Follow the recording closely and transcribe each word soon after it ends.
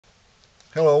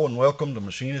Hello and welcome to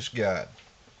Machinist Guide.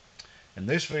 In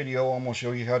this video I'm going to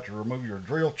show you how to remove your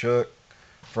drill chuck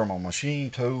from a machine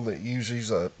tool that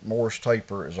uses a Morse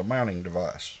taper as a mounting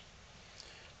device.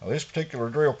 Now, this particular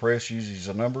drill press uses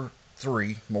a number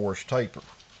 3 Morse taper,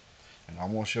 and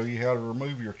I'm going to show you how to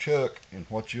remove your chuck, and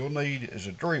what you'll need is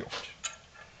a drill.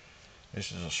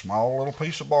 This is a small little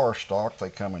piece of bar stock.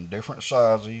 They come in different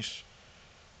sizes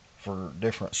for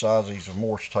different sizes of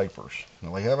Morse tapers.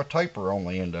 Now they have a taper on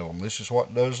the end of them. This is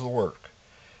what does the work.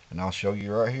 And I'll show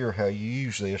you right here how you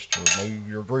use this to remove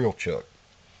your drill chuck.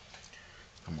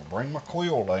 I'm going to bring my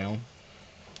quill down,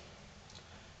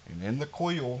 and in the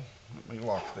quill, let me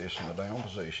lock this in the down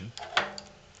position.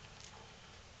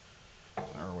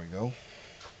 There we go.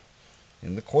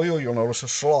 In the quill you'll notice a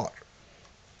slot.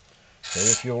 So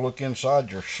if you'll look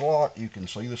inside your slot, you can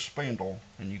see the spindle,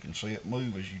 and you can see it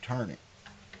move as you turn it.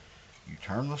 You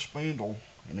turn the spindle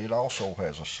and it also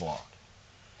has a slot.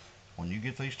 When you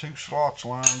get these two slots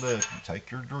lined up, you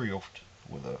take your drill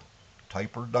with a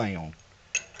taper down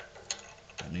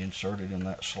and insert it in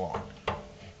that slot.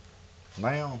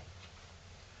 Now,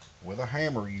 with a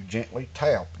hammer, you gently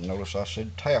tap. Notice I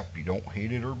said tap. You don't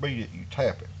hit it or beat it, you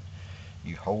tap it.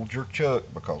 You hold your chuck,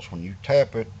 because when you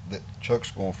tap it, the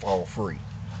chuck's going to fall free.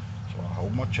 So I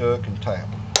hold my chuck and tap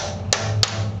it.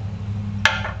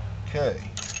 Okay,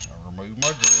 I remove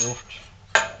my drill.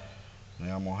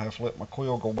 Now I'm going to have to let my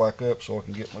quill go back up so I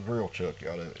can get my drill chuck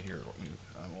out of it. Here, let me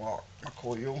unlock my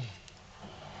quill.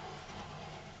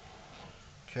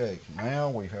 Okay, now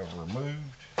we have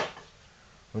removed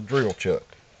the drill chuck.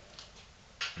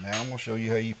 Now I'm going to show you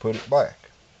how you put it back.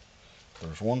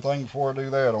 There's one thing before I do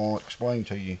that I want to explain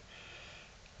to you.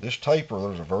 This taper,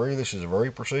 this is a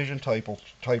very precision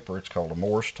taper. It's called a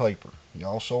Morse taper. You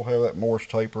also have that Morse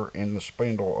taper in the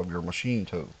spindle of your machine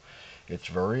tool. It's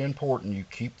very important you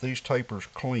keep these tapers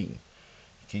clean.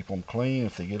 Keep them clean.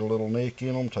 If they get a little nick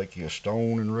in them, take you a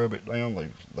stone and rub it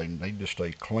down. They need to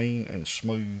stay clean and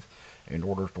smooth in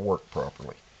order to work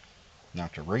properly. Now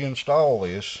to reinstall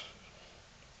this,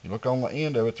 you look on the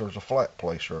end of it, there's a flat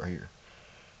place right here.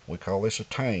 We call this a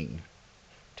tang.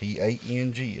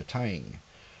 T-A-N-G, a tang.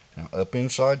 Now up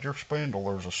inside your spindle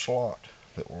there's a slot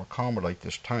that will accommodate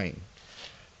this tang.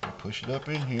 You push it up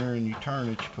in here and you turn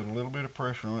it. You put a little bit of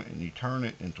pressure on it and you turn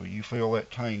it until you feel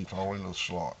that tang fall into the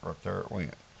slot. Right there it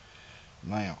went.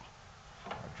 Now,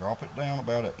 I drop it down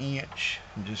about an inch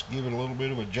and just give it a little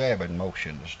bit of a jabbing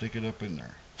motion to stick it up in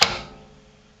there.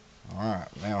 Alright,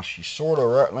 now she's sort of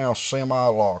right now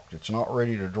semi-locked. It's not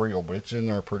ready to drill, but it's in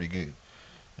there pretty good.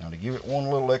 Now to give it one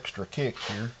little extra kick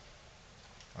here,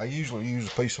 I usually use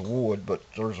a piece of wood, but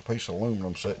there's a piece of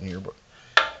aluminum sitting here, but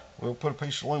we'll put a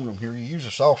piece of aluminum here. You use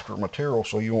a softer material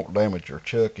so you won't damage your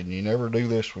chuck, and you never do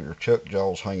this with your chuck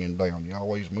jaws hanging down. You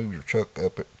always move your chuck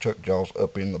jaws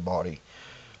up in the body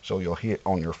so you'll hit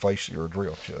on your face of your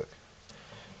drill chuck.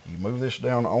 You move this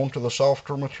down onto the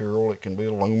softer material. It can be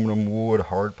aluminum, wood, a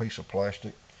hard piece of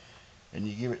plastic, and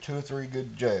you give it 2 or 3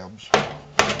 good jabs.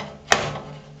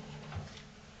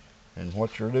 And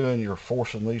what you're doing, you're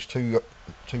forcing these two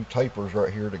tapers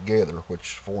right here together, which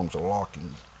forms a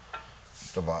locking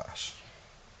device.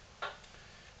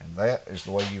 And that is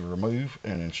the way you remove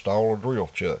and install a drill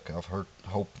chuck.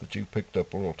 Hope that you picked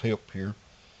up a little tip here.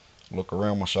 Look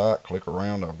around my site, click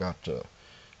around. I've got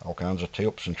all kinds of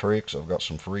tips and tricks. I've got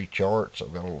some free charts.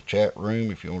 I've got a little chat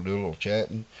room. If you want to do a little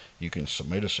chatting, you can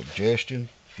submit a suggestion.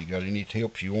 If you got any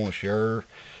tips you want to share,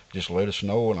 just let us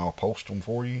know and I'll post them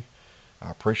for you. I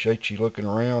appreciate you looking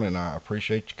around, and I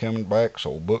appreciate you coming back.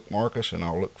 So bookmark us and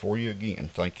I'll look for you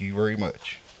again. Thank you very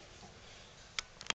much.